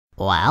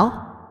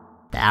Well,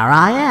 there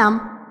I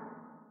am.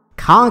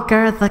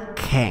 Conker the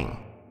king.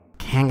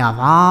 King of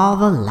all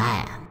the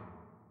land.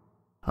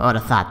 Who'd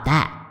have thought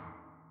that?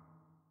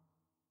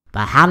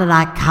 But how did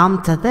I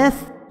come to this,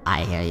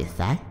 I hear you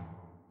say?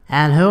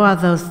 And who are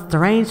those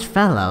strange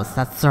fellows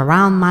that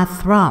surround my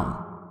throne,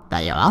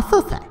 that you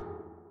also say?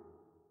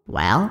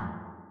 Well,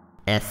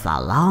 it's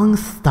a long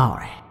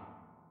story.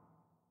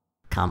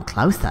 Come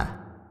closer,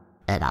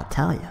 and I'll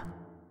tell you.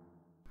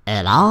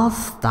 It all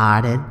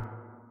started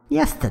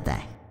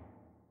yesterday.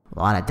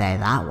 What a day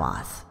that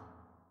was.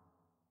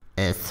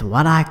 It's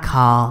what I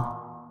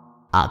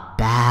call a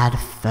bad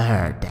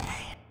fur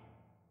day.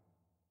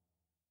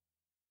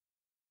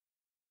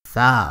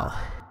 So,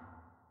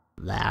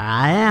 there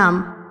I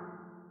am.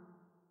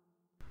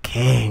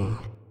 King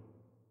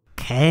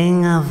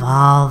of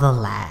all the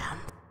land.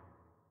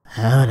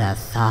 Who'd have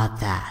thought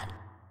that?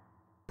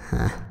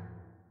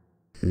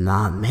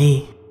 Not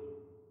me.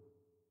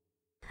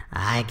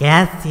 I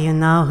guess you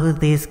know who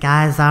these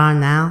guys are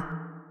now?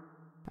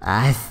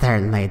 I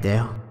certainly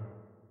do.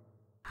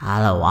 I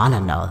don't want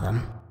to know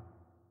them.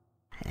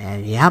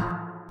 And yep,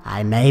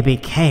 I may be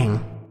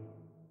king.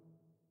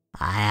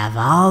 I have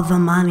all the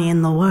money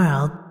in the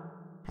world,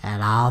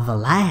 and all the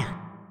land,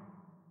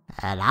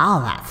 and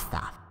all that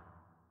stuff.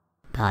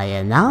 But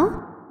you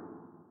know,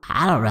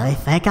 I don't really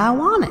think I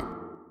want it.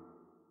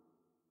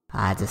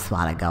 I just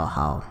want to go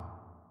home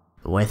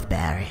with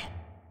Barry.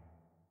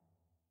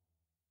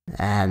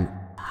 And,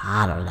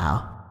 I don't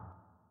know,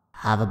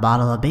 have a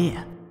bottle of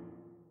beer.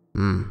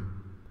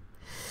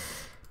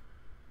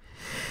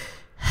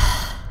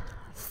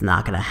 It's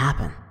not gonna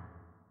happen.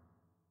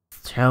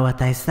 It's true what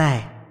they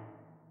say.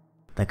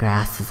 The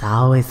grass is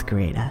always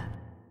greener.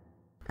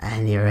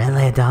 And you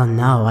really don't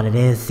know what it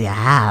is you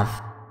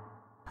have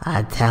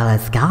until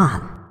it's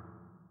gone.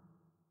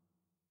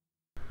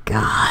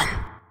 Gone.